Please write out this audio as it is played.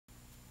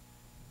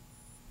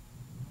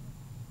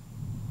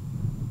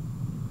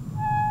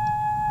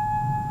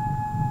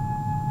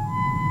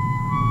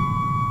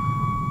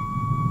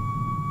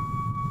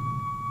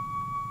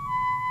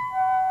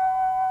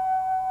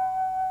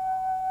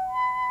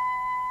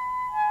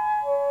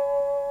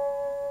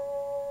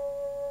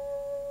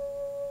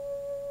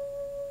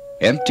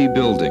Empty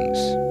buildings,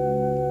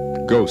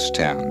 ghost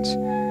towns.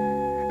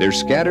 They're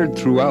scattered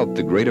throughout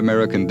the great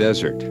American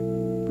desert,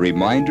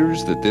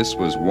 reminders that this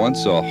was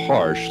once a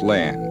harsh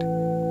land.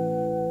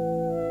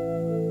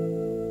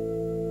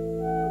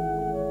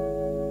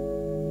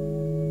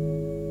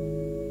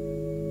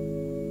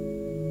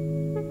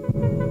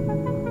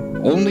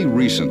 Only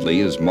recently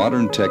has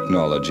modern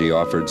technology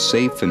offered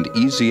safe and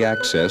easy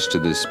access to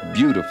this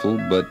beautiful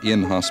but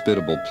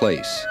inhospitable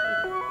place.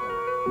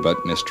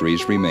 But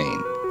mysteries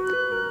remain.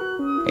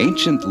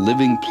 Ancient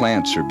living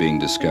plants are being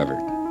discovered,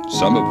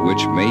 some of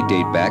which may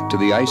date back to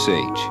the Ice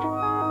Age.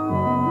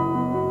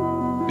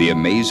 The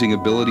amazing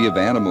ability of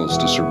animals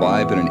to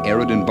survive in an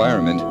arid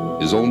environment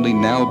is only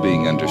now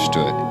being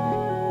understood.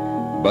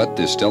 But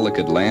this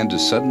delicate land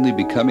is suddenly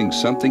becoming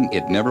something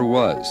it never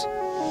was.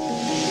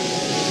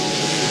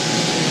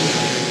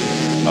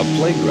 A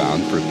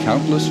playground for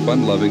countless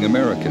fun-loving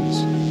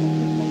Americans.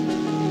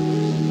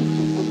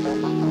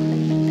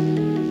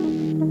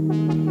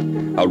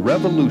 A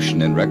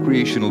revolution in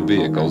recreational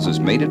vehicles has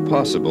made it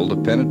possible to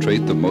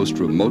penetrate the most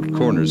remote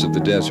corners of the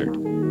desert.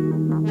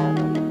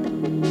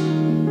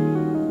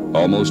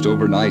 Almost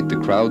overnight, the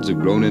crowds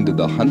have grown into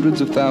the hundreds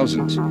of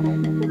thousands,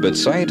 but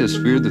scientists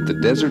fear that the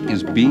desert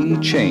is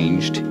being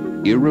changed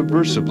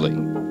irreversibly.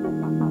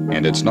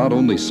 And it's not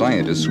only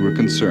scientists who are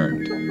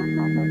concerned.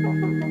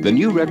 The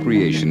new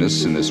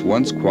recreationists in this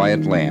once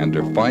quiet land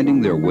are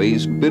finding their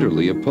ways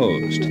bitterly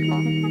opposed.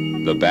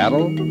 The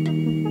battle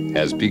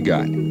has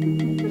begun.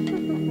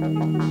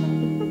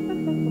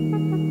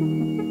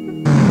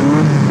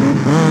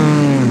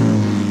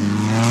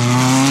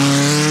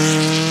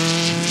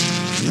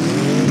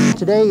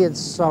 Today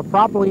it's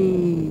probably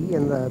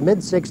in the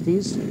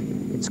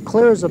mid-60s. It's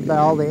clear as a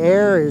bell. The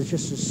air is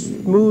just as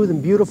smooth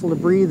and beautiful to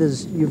breathe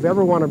as you've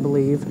ever want to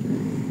believe.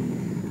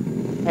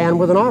 And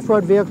with an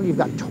off-road vehicle, you've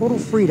got total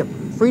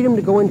freedom. Freedom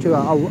to go into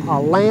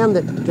a land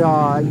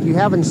that you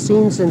haven't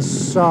seen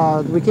since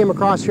we came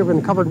across here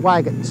in covered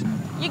wagons.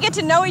 You get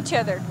to know each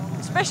other,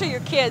 especially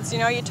your kids. You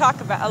know, you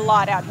talk about a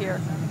lot out here.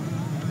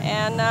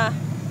 And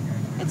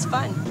it's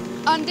fun.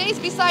 On days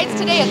besides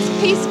today, it's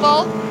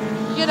peaceful,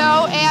 you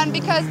know, and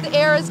because the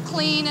air is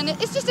clean and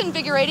it's just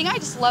invigorating. I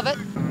just love it.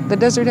 The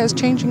desert has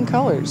changing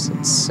colors.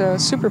 It's a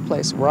super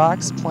place,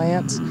 rocks,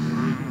 plants,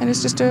 and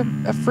it's just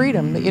a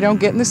freedom that you don't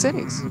get in the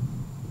cities.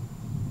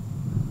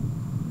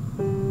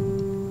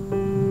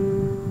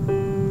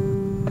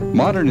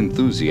 Modern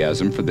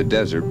enthusiasm for the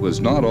desert was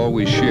not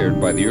always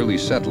shared by the early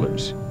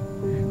settlers.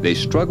 They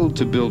struggled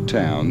to build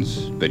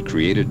towns, but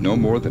created no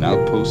more than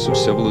outposts of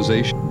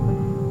civilization.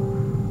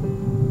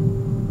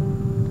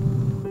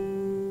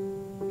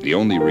 The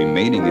only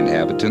remaining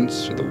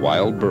inhabitants are the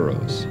wild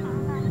burros.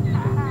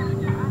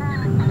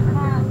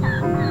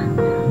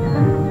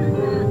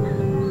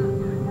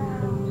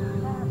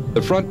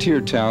 The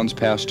frontier towns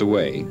passed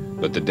away,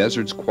 but the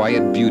desert's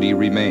quiet beauty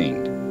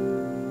remained.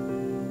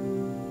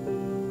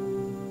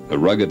 The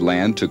rugged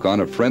land took on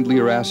a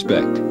friendlier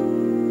aspect.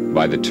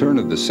 By the turn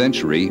of the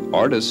century,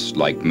 artists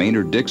like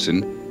Maynard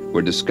Dixon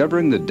were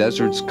discovering the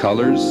desert's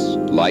colors,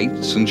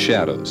 lights, and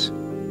shadows.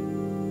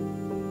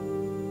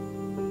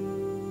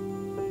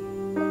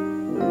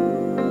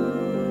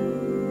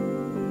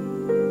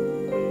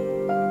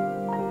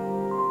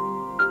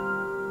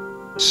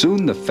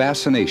 Soon the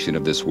fascination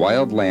of this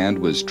wild land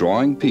was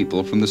drawing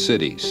people from the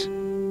cities.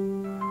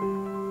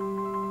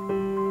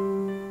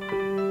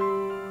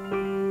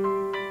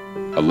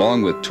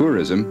 Along with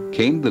tourism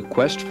came the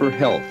quest for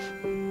health.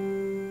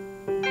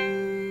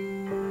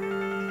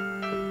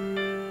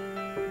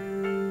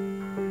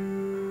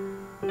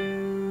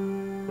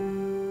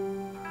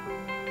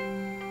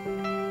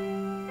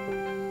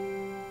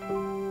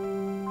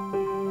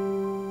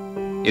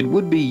 It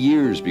would be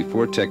years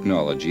before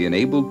technology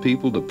enabled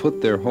people to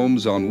put their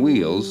homes on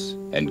wheels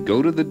and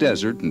go to the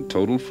desert in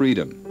total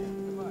freedom.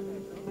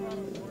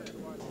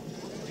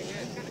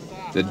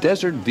 The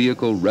desert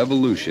vehicle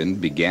revolution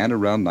began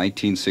around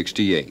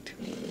 1968.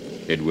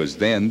 It was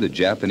then the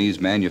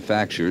Japanese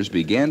manufacturers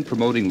began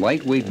promoting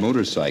lightweight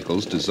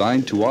motorcycles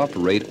designed to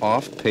operate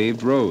off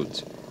paved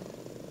roads.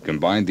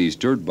 Combine these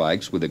dirt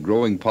bikes with a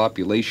growing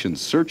population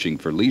searching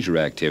for leisure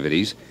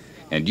activities,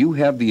 and you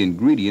have the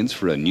ingredients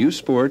for a new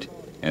sport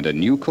and a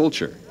new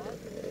culture,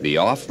 the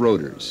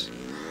off-roaders.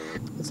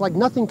 It's like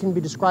nothing can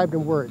be described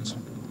in words.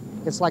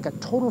 It's like a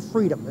total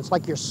freedom. It's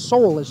like your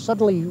soul has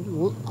suddenly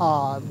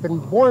been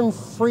born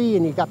free,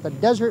 and you've got the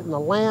desert and the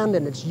land,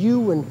 and it's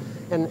you, and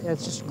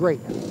it's just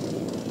great.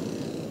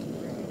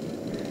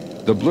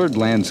 The blurred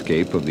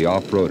landscape of the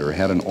off-roader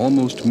had an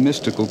almost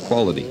mystical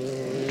quality.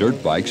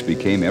 Dirt bikes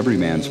became every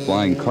man's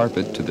flying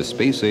carpet to the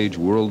space-age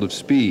world of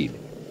speed.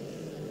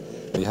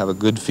 You have a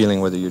good feeling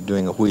whether you're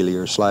doing a wheelie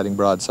or sliding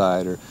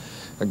broadside or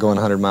going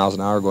 100 miles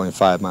an hour, going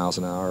 5 miles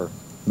an hour,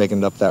 making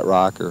it up that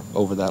rock or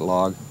over that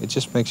log. It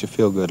just makes you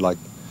feel good, like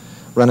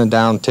running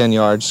down 10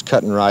 yards,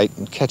 cutting right,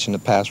 and catching the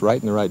pass right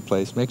in the right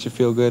place. Makes you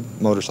feel good.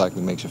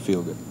 Motorcycling makes you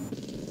feel good.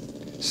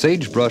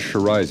 Sagebrush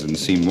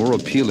horizons seem more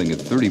appealing at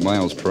 30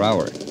 miles per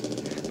hour,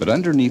 But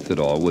underneath it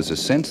all was a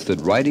sense that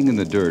riding in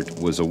the dirt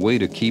was a way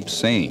to keep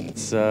sane.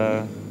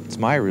 It's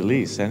my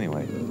release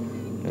anyway.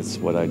 It's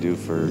what I do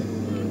for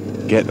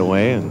getting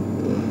away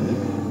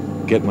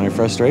and getting my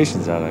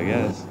frustrations out, I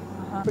guess.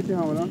 Put your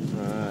helmet on.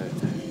 All right.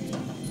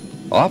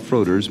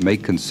 Off-roaders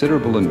make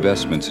considerable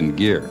investments in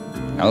gear.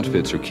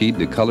 Outfits are keyed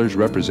to colors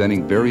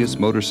representing various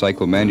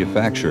motorcycle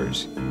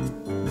manufacturers.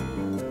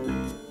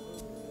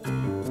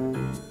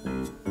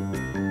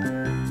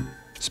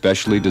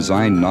 Specially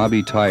designed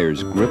knobby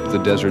tires grip the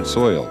desert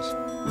soils.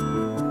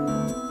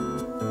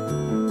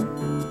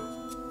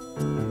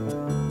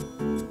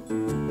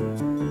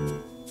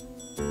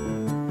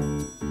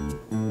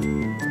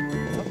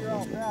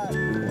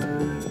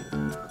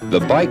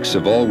 The bikes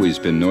have always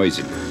been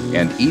noisy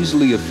and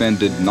easily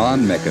offended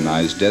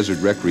non-mechanized desert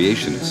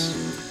recreationists.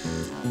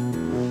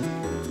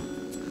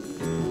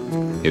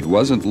 It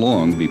wasn't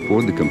long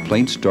before the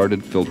complaints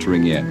started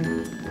filtering in.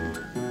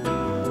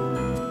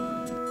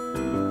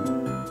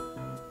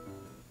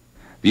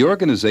 The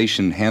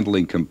organization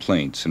handling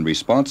complaints and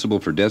responsible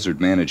for desert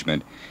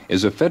management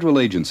is a federal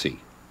agency,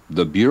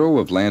 the Bureau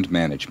of Land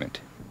Management.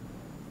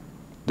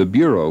 The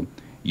Bureau,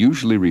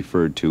 usually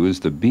referred to as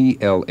the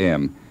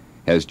BLM,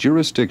 has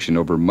jurisdiction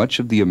over much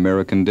of the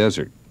American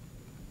desert.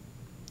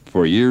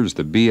 For years,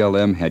 the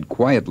BLM had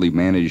quietly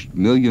managed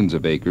millions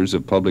of acres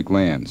of public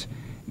lands,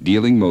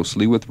 dealing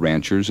mostly with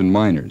ranchers and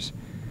miners.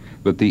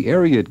 But the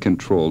area it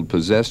controlled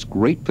possessed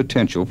great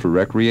potential for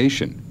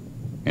recreation.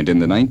 And in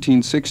the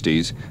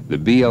 1960s, the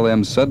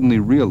BLM suddenly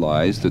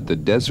realized that the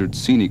desert's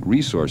scenic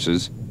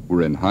resources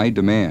were in high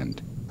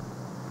demand.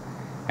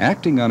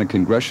 Acting on a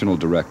congressional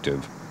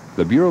directive,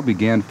 the Bureau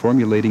began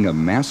formulating a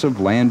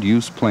massive land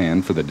use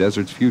plan for the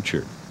desert's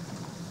future.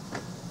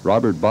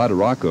 Robert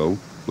Badaracco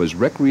was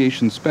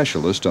recreation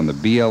specialist on the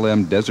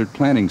BLM desert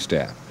planning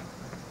staff.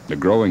 The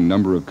growing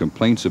number of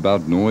complaints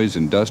about noise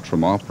and dust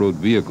from off-road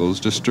vehicles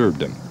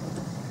disturbed him.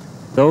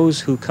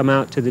 Those who come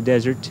out to the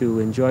desert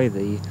to enjoy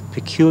the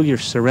peculiar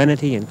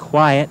serenity and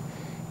quiet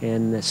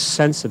and the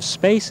sense of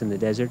space in the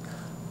desert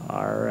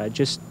are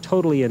just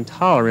totally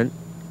intolerant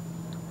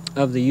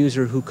of the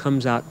user who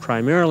comes out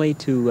primarily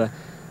to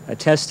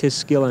test his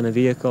skill in a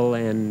vehicle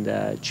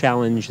and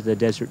challenge the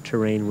desert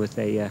terrain with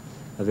a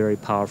very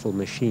powerful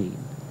machine.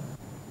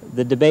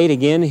 The debate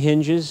again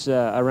hinges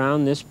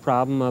around this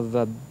problem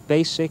of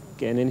basic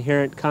and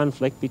inherent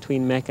conflict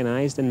between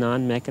mechanized and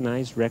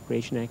non-mechanized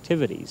recreation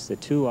activities. The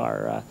two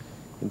are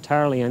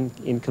entirely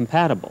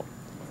incompatible.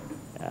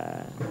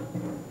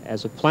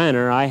 As a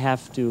planner, I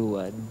have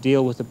to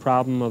deal with the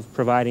problem of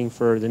providing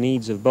for the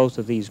needs of both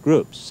of these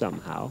groups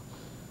somehow.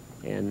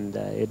 And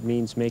it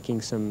means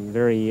making some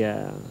very,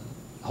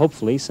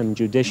 hopefully, some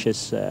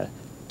judicious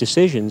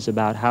decisions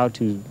about how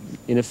to,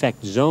 in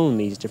effect, zone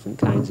these different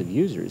kinds of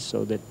users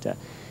so that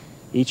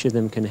each of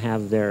them can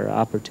have their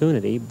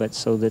opportunity, but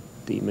so that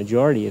the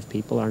majority of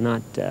people are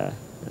not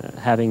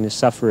having to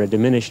suffer a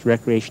diminished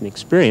recreation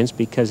experience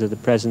because of the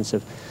presence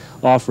of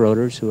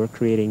off-roaders who are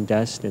creating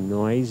dust and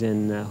noise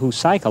and who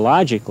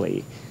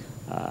psychologically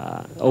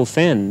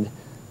offend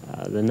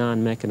the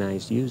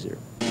non-mechanized user.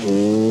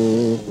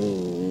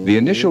 The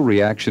initial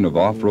reaction of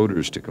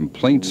off-roaders to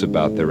complaints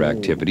about their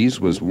activities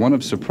was one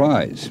of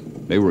surprise.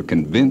 They were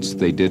convinced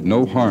they did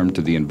no harm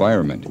to the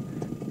environment.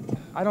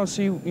 I don't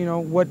see,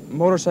 what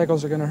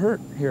motorcycles are going to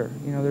hurt here.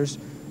 There's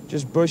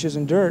just bushes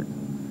and dirt.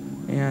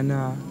 And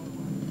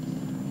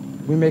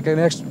we make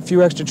a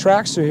few extra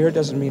tracks through here. It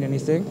doesn't mean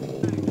anything.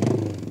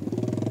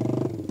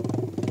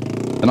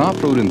 An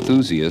off-road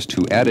enthusiast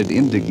who added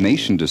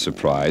indignation to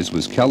surprise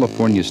was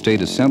California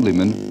State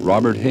Assemblyman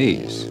Robert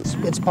Hayes.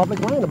 It's public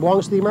land. It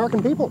belongs to the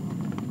American people.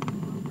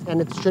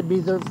 And it should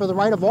be for the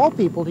right of all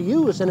people to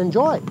use and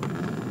enjoy.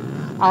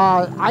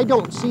 I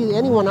don't see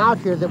anyone out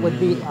here that would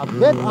be a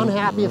bit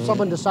unhappy if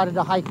someone decided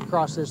to hike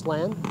across this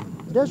land.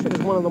 The desert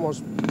is one of the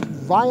most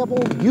viable,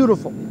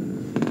 beautiful,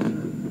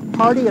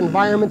 hardy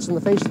environments in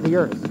the face of the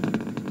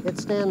earth. It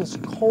stands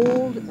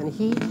cold and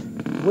heat,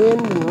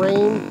 wind and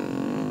rain,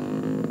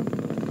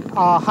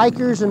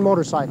 hikers and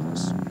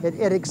motorcyclists.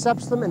 It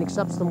accepts them and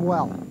accepts them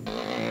well.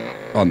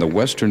 On the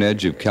western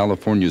edge of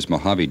California's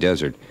Mojave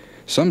Desert,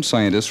 some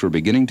scientists were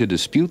beginning to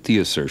dispute the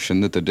assertion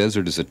that the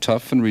desert is a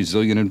tough and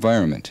resilient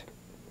environment.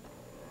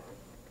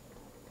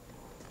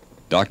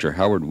 Dr.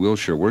 Howard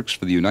Wilshire works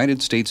for the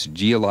United States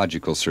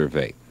Geological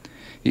Survey.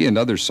 He and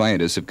other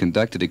scientists have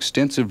conducted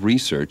extensive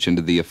research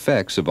into the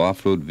effects of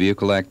off-road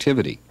vehicle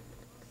activity.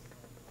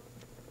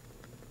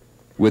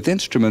 With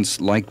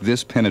instruments like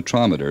this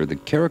penetrometer, the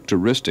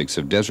characteristics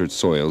of desert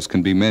soils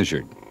can be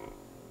measured.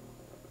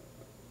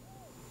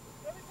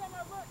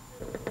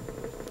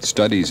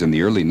 Studies in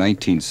the early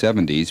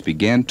 1970s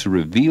began to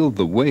reveal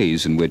the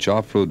ways in which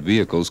off-road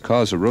vehicles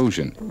cause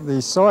erosion.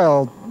 The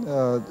soil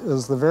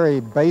is the very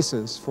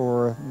basis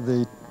for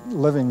the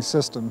living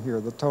system here,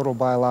 the total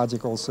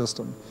biological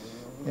system.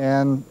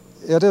 And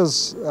it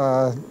is,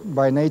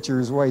 by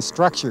nature's way,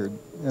 structured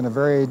in a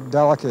very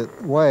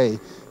delicate way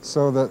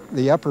so that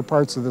the upper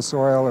parts of the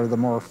soil are the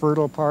more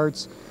fertile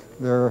parts.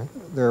 They're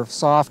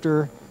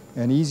softer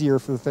and easier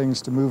for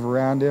things to move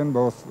around in,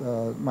 both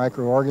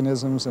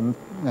microorganisms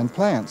and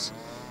plants.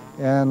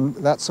 And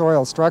that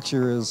soil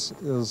structure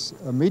is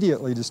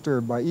immediately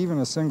disturbed by even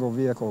a single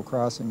vehicle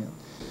crossing it.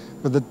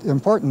 But the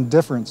important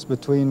difference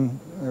between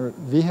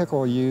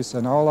vehicle use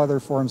and all other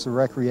forms of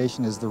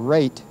recreation is the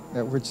rate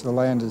at which the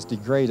land is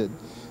degraded.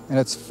 And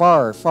it's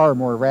far, far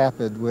more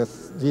rapid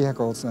with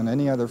vehicles than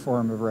any other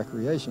form of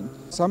recreation.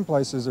 Some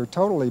places are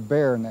totally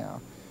bare now,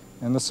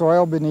 and the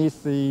soil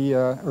beneath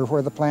or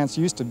where the plants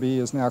used to be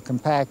is now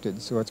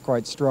compacted, so it's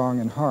quite strong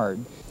and hard.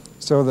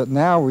 So that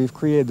now we've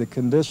created the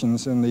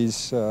conditions in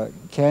these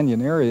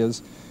canyon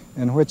areas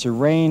in which a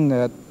rain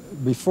that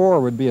before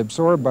would be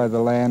absorbed by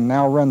the land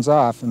now runs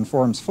off and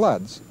forms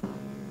floods.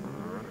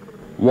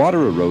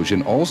 Water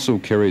erosion also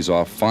carries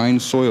off fine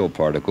soil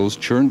particles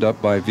churned up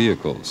by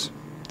vehicles.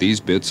 These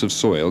bits of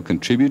soil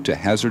contribute to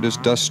hazardous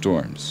dust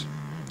storms.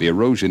 The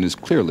erosion is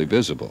clearly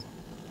visible.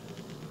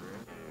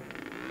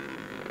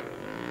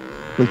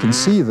 We can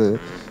see that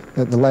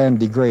the land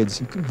degrades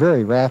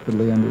very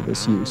rapidly under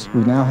this use.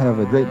 We now have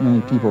a great many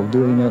people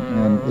doing it,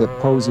 and it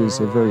poses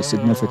a very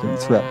significant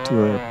threat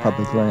to our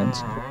public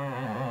lands.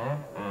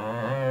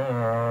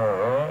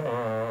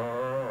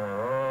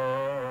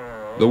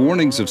 The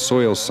warnings of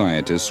soil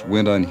scientists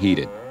went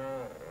unheeded.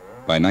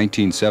 By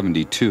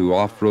 1972,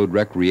 off-road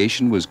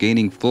recreation was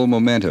gaining full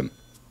momentum.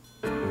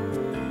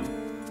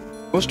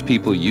 Most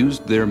people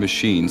used their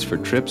machines for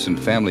trips and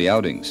family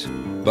outings,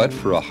 but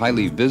for a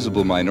highly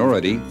visible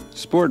minority,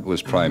 sport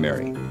was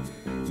primary.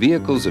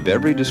 Vehicles of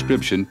every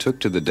description took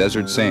to the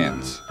desert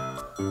sands.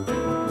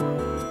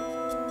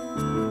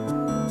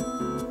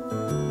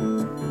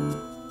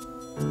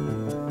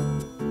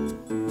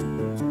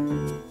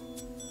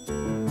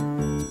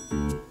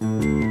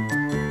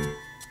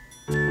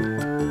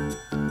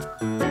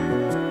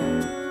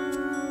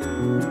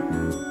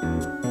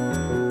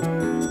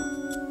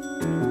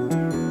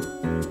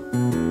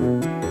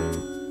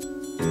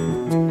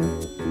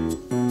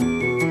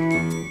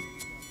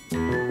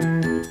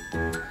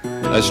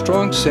 A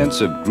strong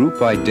sense of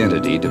group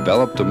identity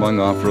developed among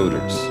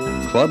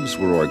off-roaders. Clubs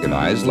were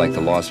organized like the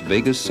Las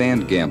Vegas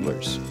Sand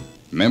Gamblers.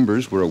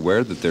 Members were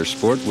aware that their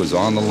sport was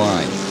on the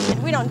line.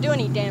 We don't do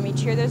any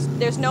damage here.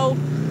 There's no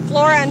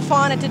flora and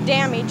fauna to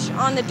damage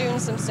on the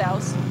dunes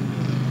themselves.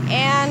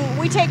 And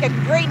we take a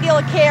great deal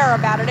of care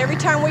about it. Every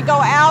time we go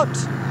out,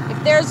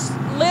 if there's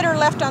litter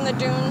left on the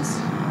dunes,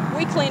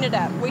 we clean it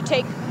up. We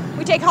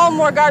take home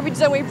more garbage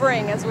than we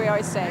bring, as we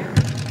always say.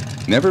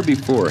 Never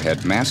before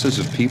had masses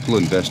of people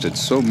invested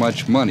so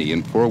much money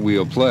in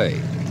four-wheel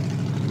play.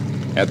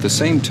 At the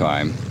same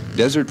time,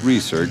 desert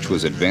research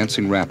was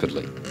advancing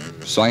rapidly.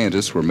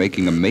 Scientists were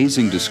making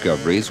amazing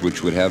discoveries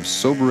which would have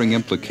sobering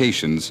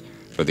implications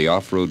for the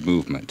off-road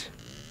movement.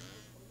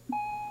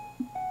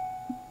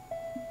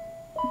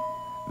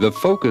 The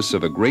focus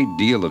of a great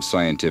deal of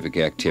scientific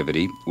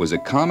activity was a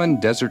common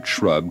desert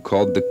shrub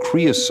called the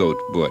creosote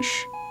bush.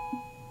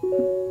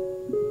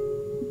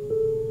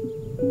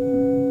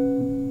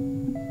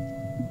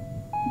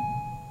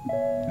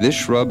 This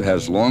shrub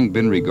has long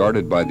been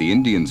regarded by the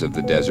Indians of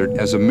the desert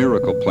as a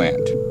miracle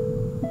plant.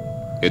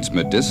 Its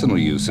medicinal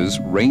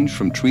uses range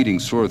from treating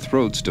sore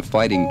throats to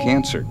fighting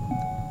cancer.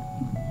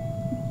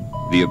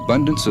 The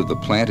abundance of the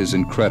plant is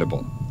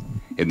incredible.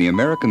 In the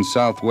American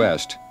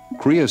Southwest,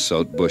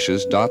 creosote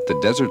bushes dot the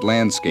desert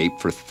landscape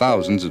for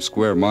thousands of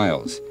square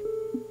miles.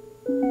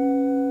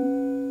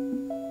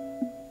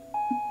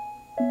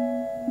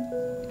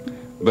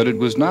 But it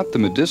was not the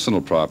medicinal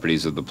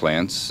properties of the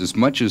plants as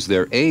much as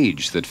their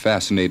age that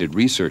fascinated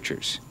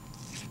researchers.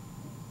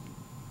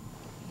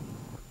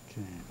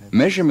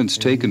 Measurements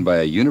taken by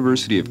a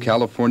University of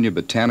California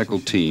botanical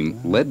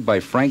team led by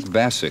Frank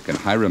Vasick and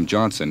Hiram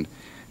Johnson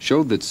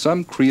showed that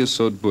some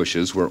creosote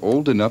bushes were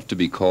old enough to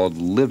be called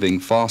living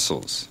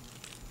fossils.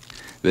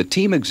 The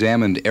team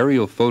examined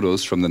aerial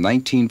photos from the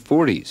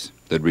 1940s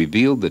that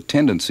revealed the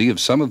tendency of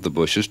some of the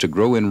bushes to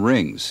grow in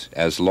rings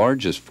as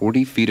large as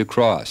 40 feet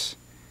across.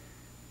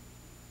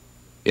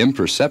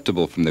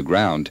 Imperceptible from the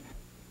ground,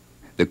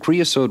 the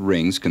creosote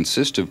rings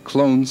consist of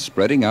clones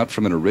spreading out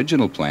from an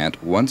original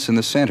plant once in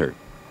the center.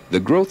 The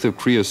growth of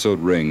creosote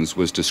rings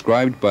was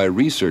described by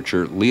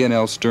researcher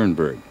Lionel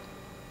Sternberg.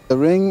 The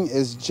ring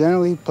is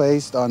generally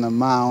placed on a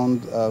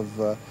mound of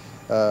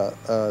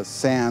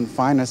sand,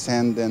 finer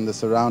sand than the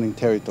surrounding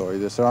territory.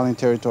 The surrounding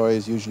territory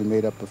is usually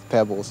made up of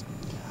pebbles.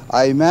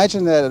 I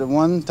imagine that at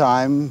one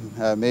time,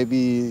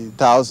 maybe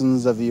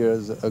thousands of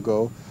years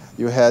ago,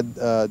 you had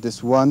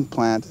this one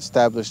plant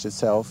established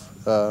itself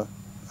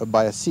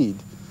by a seed.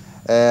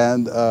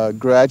 And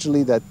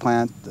gradually that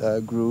plant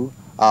grew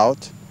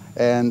out,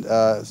 and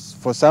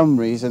for some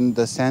reason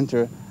the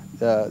center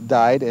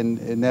died and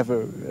it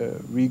never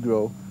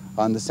regrew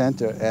on the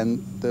center,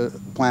 and the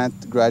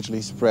plant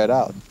gradually spread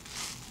out.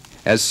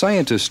 As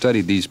scientists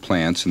studied these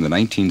plants in the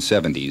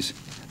 1970s,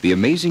 the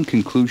amazing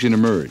conclusion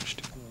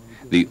emerged.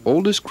 The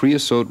oldest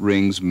creosote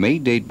rings may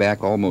date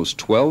back almost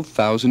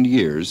 12,000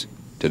 years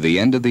to the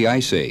end of the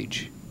Ice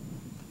Age.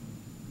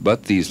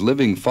 But these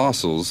living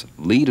fossils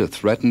lead a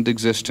threatened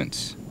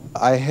existence.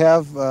 I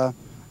have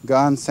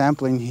gone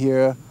sampling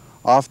here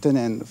often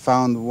and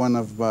found one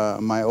of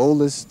my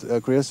oldest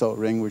creosote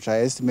ring, which I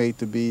estimate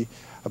to be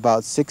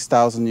about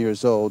 6,000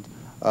 years old,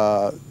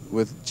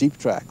 with Jeep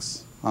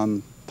tracks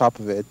on top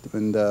of it,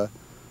 and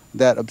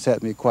that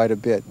upset me quite a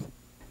bit.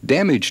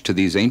 Damage to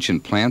these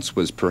ancient plants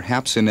was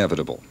perhaps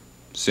inevitable,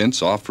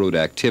 since off-road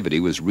activity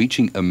was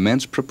reaching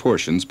immense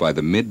proportions by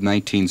the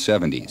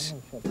mid-1970s.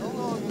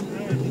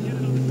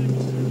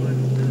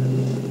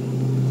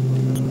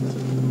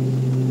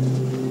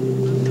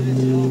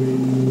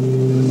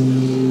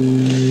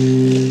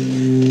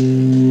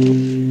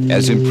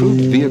 As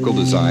improved vehicle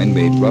design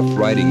made rough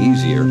riding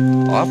easier,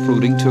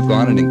 off-roading took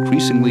on an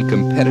increasingly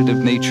competitive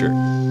nature.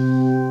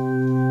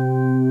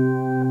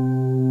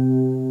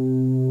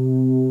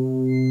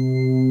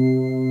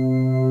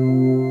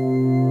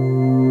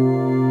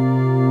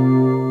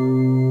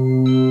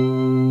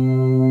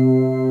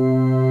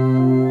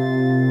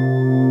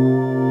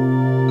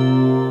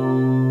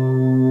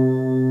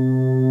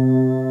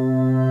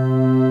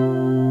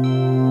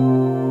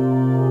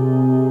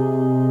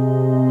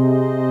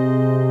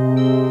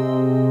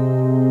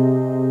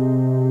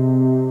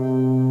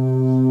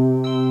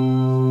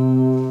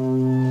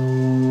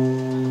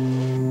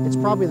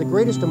 Probably the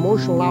greatest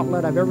emotional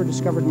outlet I've ever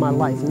discovered in my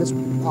life. In this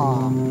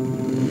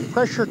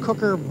pressure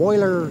cooker,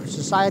 boiler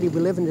society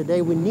we live in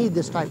today, we need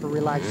this type of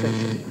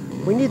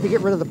relaxation. We need to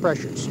get rid of the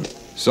pressures.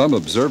 Some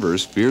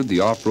observers feared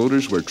the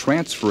off-roaders were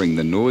transferring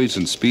the noise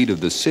and speed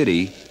of the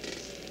city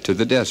to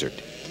the desert.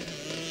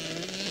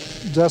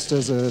 Just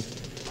as a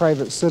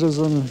private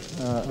citizen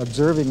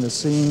observing the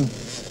scene,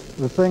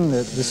 the thing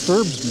that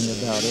disturbs me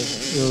about it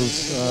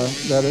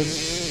is that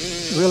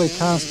it really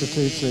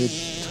constitutes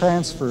a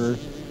transfer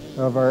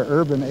of our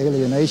urban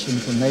alienation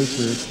from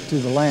nature to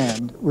the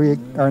land. We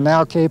are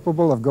now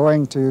capable of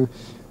going to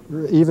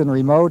even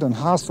remote and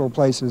hostile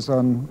places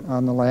on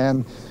the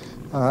land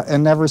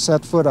and never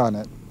set foot on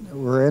it.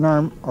 We're in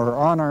our, or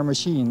on our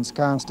machines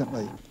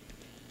constantly.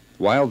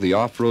 While the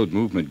off-road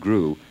movement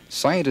grew,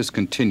 scientists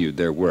continued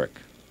their work.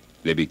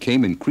 They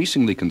became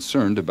increasingly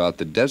concerned about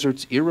the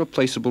desert's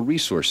irreplaceable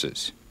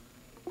resources.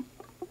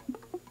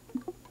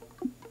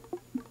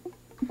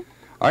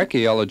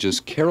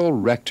 Archaeologist Carol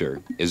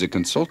Rector is a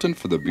consultant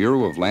for the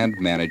Bureau of Land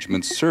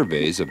Management's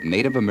surveys of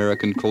Native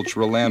American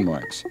cultural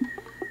landmarks.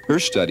 Her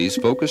studies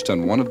focused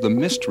on one of the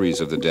mysteries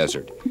of the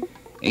desert,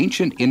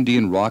 ancient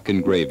Indian rock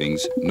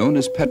engravings known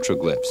as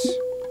petroglyphs.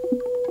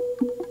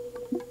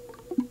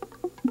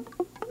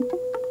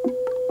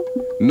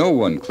 No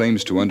one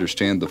claims to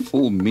understand the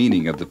full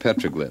meaning of the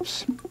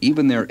petroglyphs.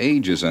 Even their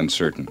age is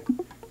uncertain.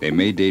 They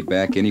may date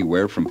back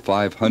anywhere from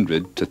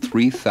 500 to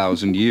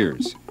 3,000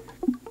 years.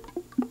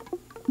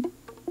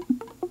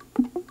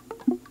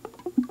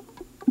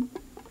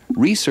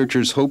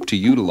 Researchers hope to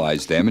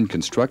utilize them in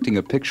constructing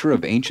a picture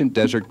of ancient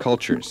desert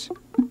cultures.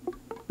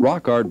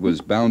 Rock art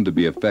was bound to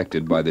be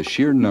affected by the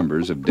sheer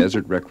numbers of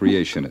desert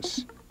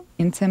recreationists.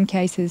 In some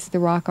cases, the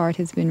rock art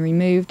has been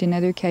removed. In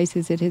other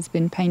cases, it has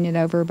been painted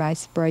over by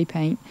spray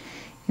paint.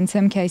 In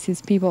some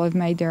cases, people have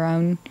made their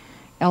own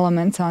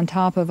elements on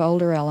top of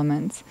older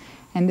elements.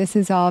 And this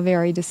is all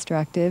very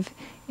destructive.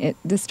 It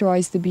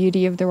destroys the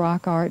beauty of the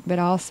rock art, but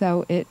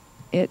also it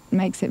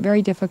makes it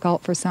very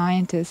difficult for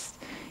scientists.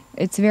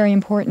 It's very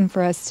important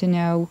for us to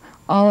know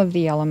all of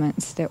the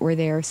elements that were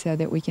there so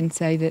that we can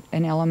say that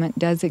an element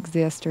does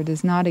exist or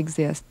does not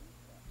exist.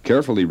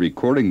 Carefully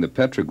recording the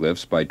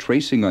petroglyphs by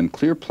tracing on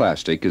clear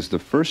plastic is the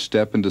first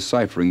step in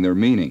deciphering their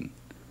meaning.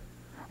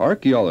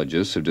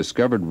 Archaeologists have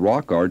discovered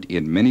rock art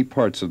in many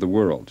parts of the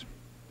world,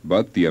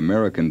 but the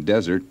American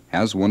desert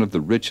has one of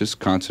the richest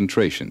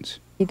concentrations.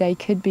 They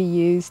could be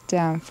used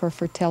for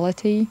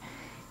fertility.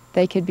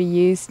 They could be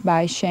used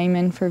by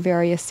shamans for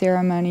various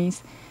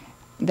ceremonies.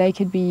 They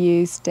could be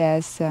used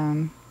as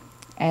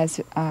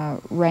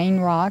rain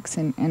rocks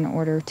in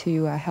order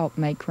to help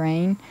make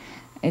rain.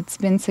 It's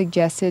been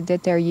suggested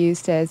that they're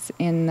used as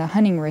in the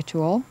hunting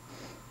ritual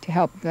to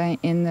help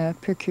in the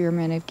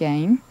procurement of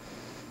game.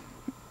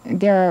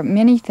 There are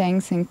many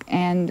things,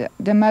 and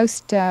the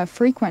most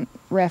frequent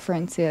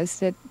reference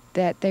is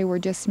that they were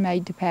just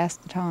made to pass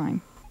the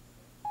time.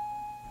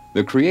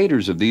 The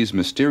creators of these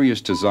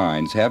mysterious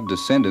designs have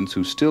descendants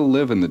who still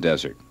live in the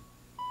desert.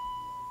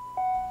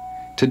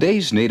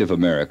 Today's Native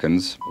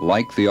Americans,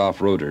 like the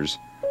off-roaders,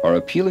 are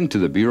appealing to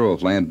the Bureau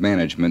of Land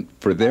Management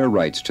for their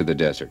rights to the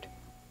desert.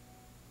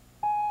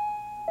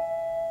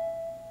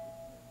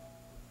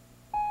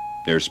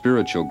 Their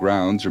spiritual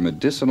grounds are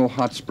medicinal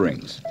hot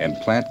springs and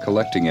plant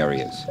collecting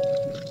areas.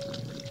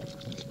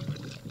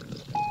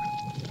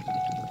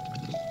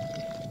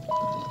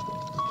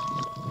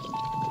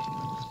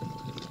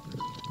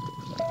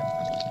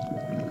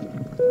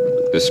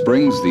 The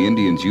springs the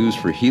Indians use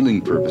for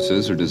healing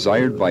purposes are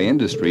desired by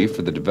industry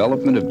for the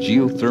development of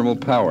geothermal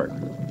power.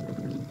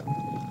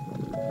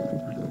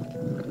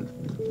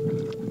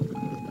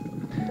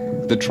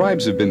 The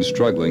tribes have been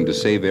struggling to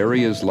save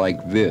areas like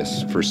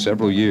this for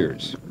several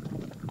years.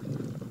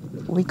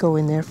 We go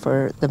in there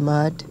for the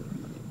mud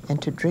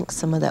and to drink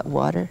some of that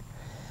water,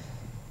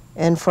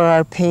 and for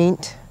our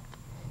paint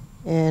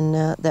and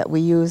that we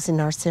use in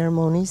our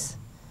ceremonies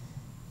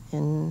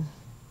and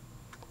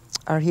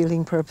our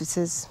healing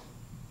purposes.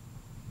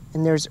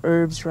 And there's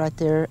herbs right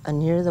there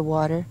near the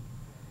water.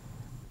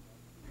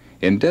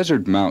 In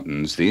desert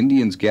mountains, the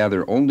Indians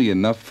gather only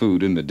enough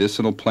food and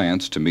medicinal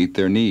plants to meet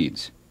their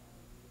needs.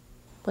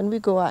 When we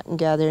go out and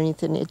gather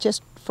anything, it's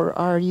just for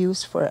our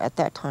use for at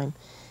that time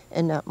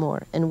and not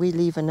more. And we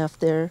leave enough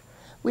there.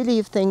 We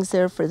leave things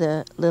there for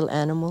the little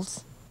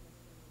animals.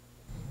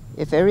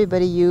 If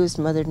everybody used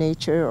Mother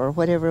Nature or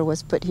whatever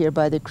was put here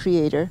by the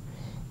Creator,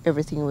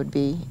 everything would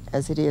be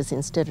as it is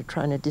instead of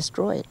trying to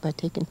destroy it by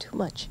taking too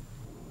much.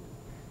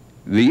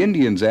 The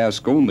Indians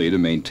ask only to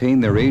maintain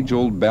their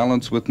age-old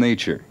balance with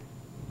nature,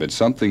 but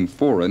something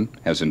foreign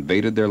has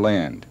invaded their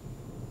land.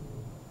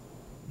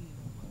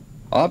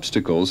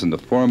 Obstacles in the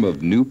form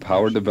of new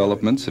power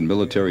developments and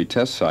military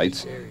test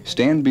sites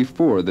stand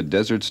before the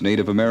desert's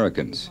Native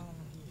Americans.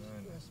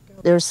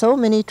 There are so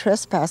many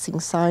trespassing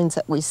signs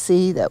that we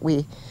see that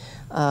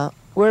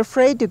we're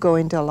afraid to go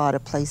into a lot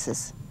of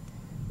places.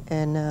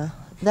 And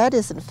that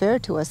isn't fair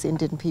to us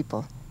Indian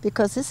people,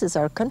 because this is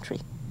our country.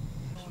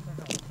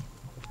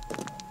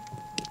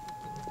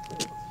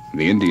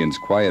 The Indians'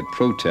 quiet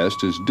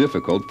protest is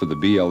difficult for the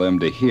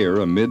BLM to hear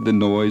amid the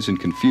noise and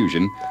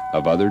confusion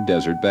of other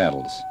desert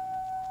battles.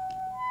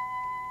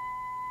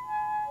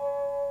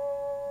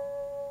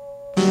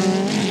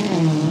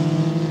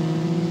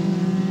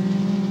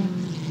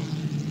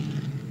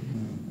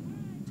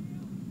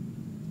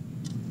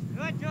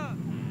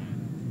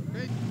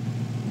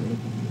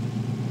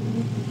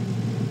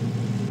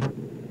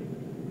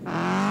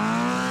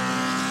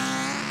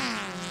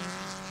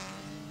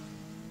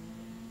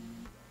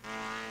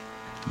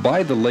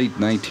 By the late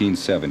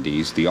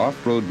 1970s, the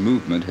off-road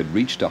movement had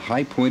reached a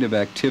high point of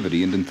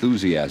activity and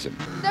enthusiasm.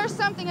 There's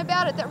something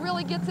about it that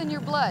really gets in your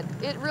blood.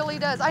 It really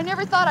does. I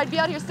never thought I'd be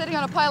out here sitting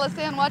on a pile of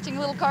sand watching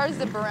little cars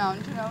zip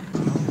around, you know.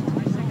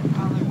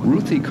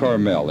 Ruthie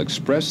Carmel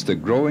expressed the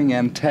growing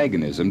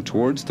antagonism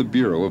towards the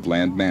Bureau of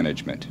Land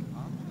Management.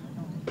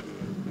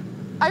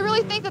 I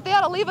really think that they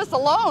ought to leave us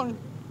alone.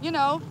 You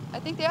know, I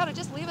think they ought to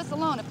just leave us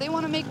alone. If they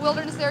want to make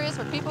wilderness areas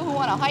for people who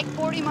want to hike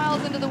 40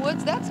 miles into the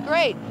woods, that's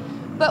great.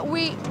 But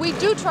we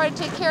do try to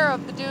take care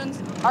of the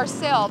dunes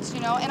ourselves, you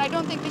know, and I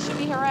don't think they should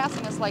be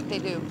harassing us like they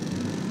do.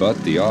 But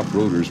the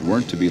off-roaders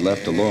weren't to be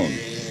left alone.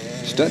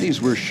 Studies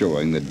were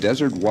showing that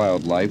desert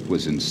wildlife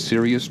was in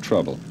serious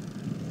trouble.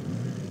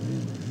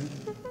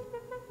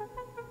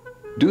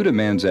 Due to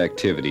man's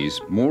activities,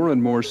 more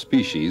and more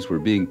species were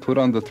being put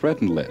on the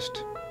threatened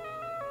list.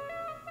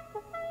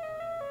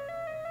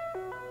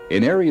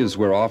 In areas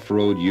where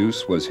off-road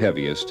use was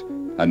heaviest,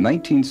 a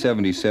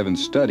 1977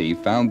 study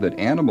found that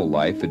animal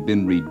life had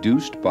been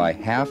reduced by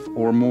half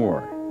or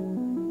more.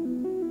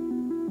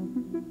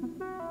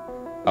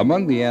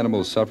 Among the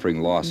animals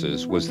suffering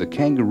losses was the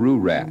kangaroo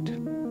rat.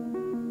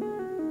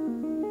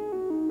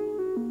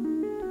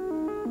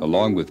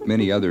 Along with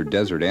many other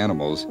desert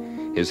animals,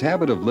 his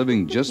habit of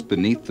living just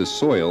beneath the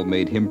soil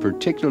made him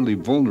particularly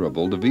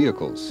vulnerable to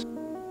vehicles.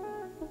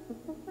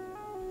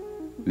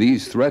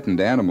 These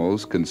threatened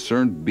animals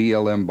concerned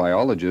BLM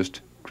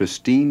biologist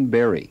Christine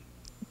Berry.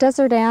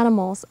 Desert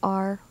animals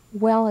are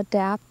well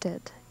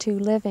adapted to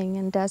living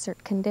in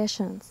desert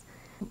conditions.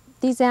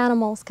 These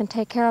animals can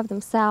take care of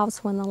themselves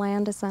when the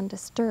land is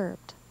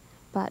undisturbed,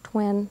 but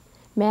when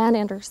man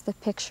enters the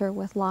picture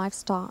with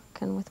livestock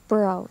and with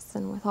burros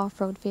and with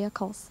off-road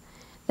vehicles,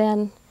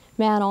 then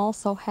man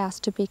also has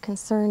to be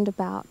concerned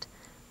about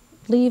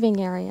leaving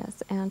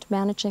areas and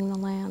managing the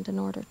land in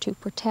order to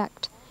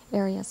protect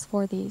areas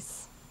for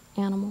these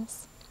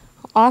animals.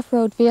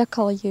 Off-road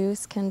vehicle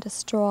use can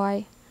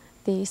destroy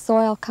the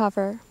soil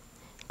cover,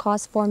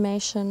 cause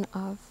formation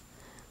of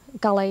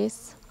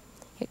gullies.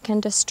 It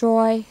can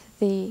destroy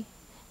the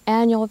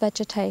annual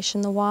vegetation,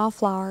 the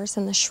wildflowers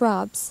and the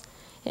shrubs.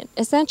 It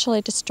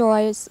essentially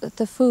destroys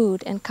the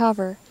food and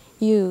cover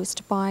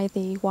used by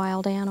the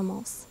wild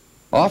animals.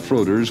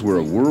 Off-roaders were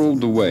a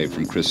world away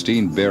from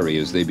Christine Berry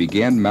as they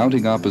began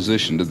mounting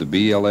opposition to the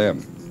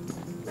BLM.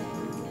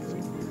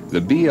 The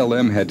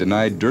BLM had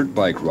denied dirt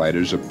bike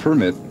riders a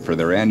permit for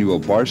their annual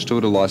Barstow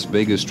to Las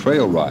Vegas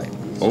trail ride,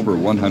 over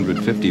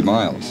 150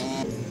 miles.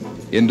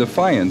 In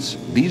defiance,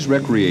 these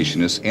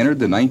recreationists entered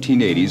the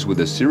 1980s with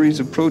a series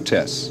of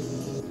protests.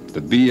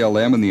 The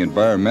BLM and the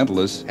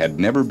environmentalists had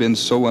never been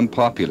so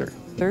unpopular.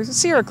 The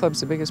Sierra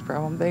Club's the biggest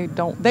problem.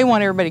 They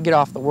want everybody to get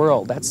off the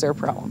world. That's their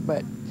problem.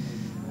 But,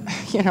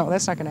 you know,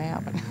 that's not going to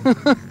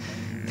happen.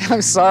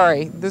 I'm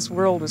sorry. This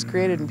world was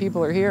created and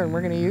people are here and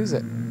we're going to use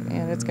it.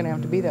 And it's going to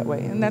have to be that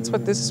way. And that's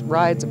what this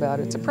ride's about.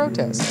 It's a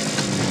protest.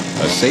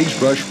 A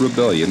sagebrush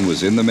rebellion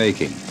was in the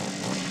making.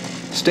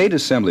 State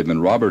Assemblyman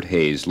Robert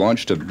Hayes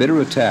launched a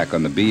bitter attack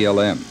on the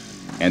BLM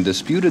and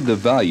disputed the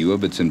value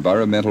of its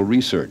environmental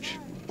research.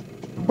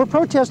 We're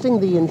protesting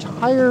the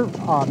entire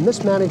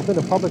mismanagement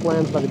of public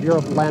lands by the Bureau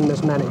of Land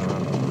Mismanagement.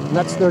 And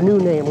that's their new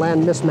name,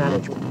 Land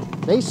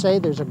Mismanagement. They say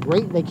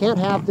they can't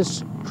have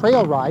this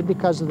trail ride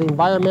because of the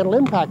environmental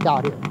impact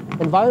out here.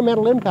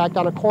 Environmental impact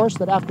on a course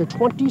that after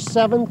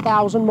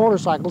 27,000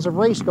 motorcycles have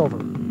raced over.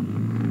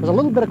 There's a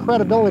little bit of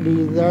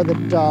credibility there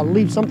that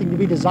leaves something to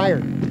be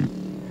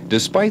desired.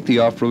 Despite the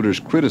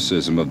off-roaders'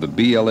 criticism of the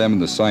BLM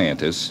and the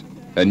scientists,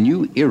 a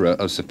new era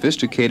of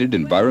sophisticated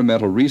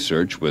environmental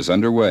research was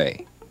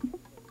underway.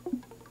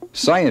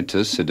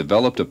 Scientists had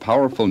developed a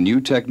powerful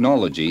new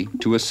technology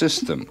to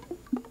assist them.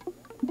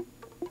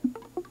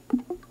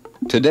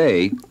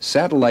 Today,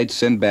 satellites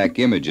send back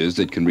images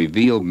that can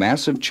reveal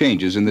massive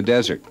changes in the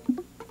desert.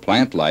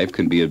 Plant life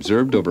can be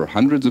observed over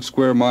hundreds of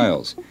square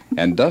miles,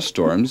 and dust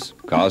storms,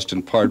 caused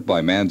in part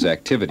by man's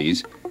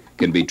activities,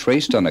 can be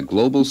traced on a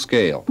global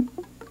scale.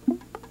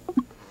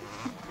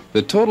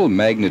 The total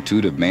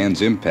magnitude of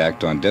man's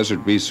impact on desert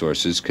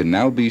resources can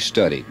now be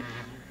studied.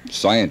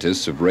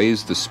 Scientists have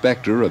raised the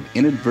specter of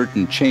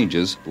inadvertent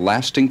changes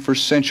lasting for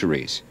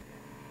centuries.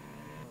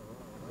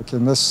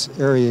 In this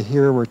area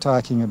here, we're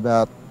talking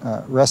about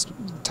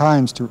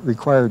times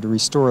required to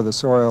restore the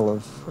soil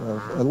of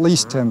at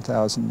least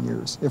 10,000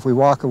 years if we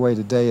walk away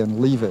today and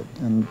leave it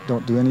and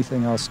don't do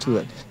anything else to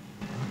it.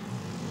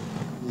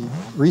 The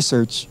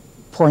research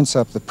points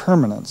up the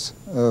permanence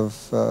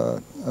of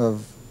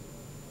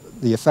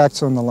the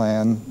effects on the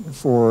land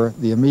for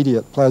the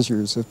immediate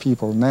pleasures of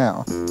people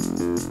now.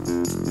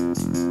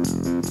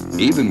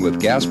 Even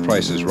with gas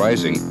prices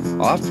rising,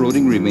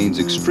 off-roading remains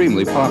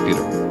extremely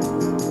popular.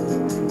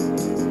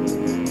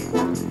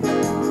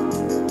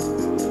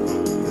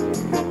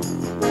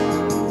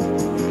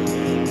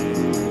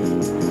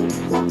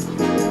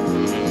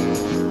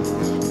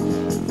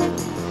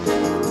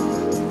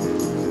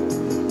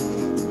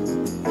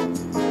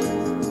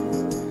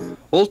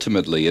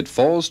 Ultimately, it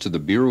falls to the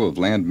Bureau of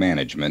Land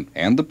Management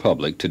and the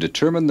public to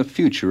determine the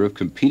future of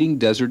competing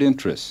desert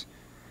interests.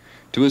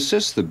 To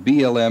assist the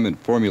BLM in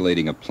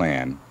formulating a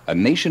plan, a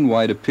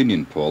nationwide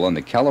opinion poll on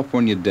the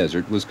California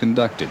desert was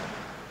conducted.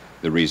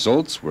 The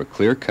results were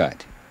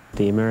clear-cut.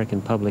 The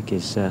American public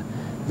is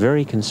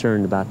very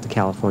concerned about the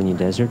California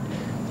desert.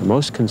 They're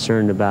most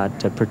concerned about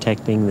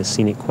protecting the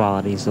scenic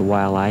qualities, the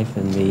wildlife,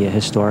 and the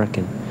historic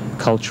and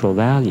cultural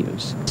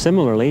values.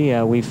 Similarly,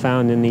 we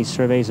found in these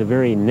surveys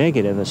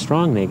a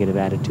strong negative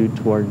attitude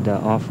toward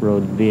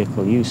off-road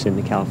vehicle use in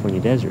the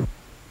California desert.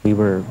 We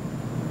were,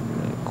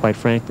 quite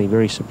frankly,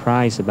 very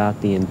surprised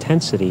about the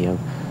intensity of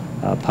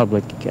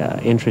public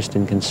interest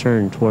and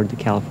concern toward the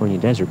California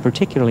desert,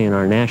 particularly in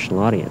our national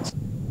audience.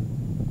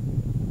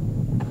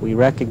 We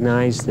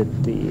recognize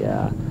that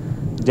the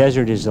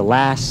desert is the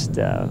last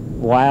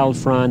wild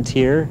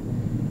frontier,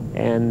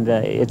 and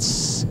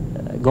it's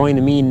going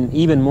to mean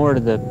even more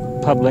to the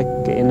public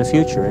in the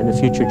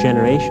future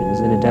generations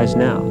than it does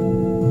now.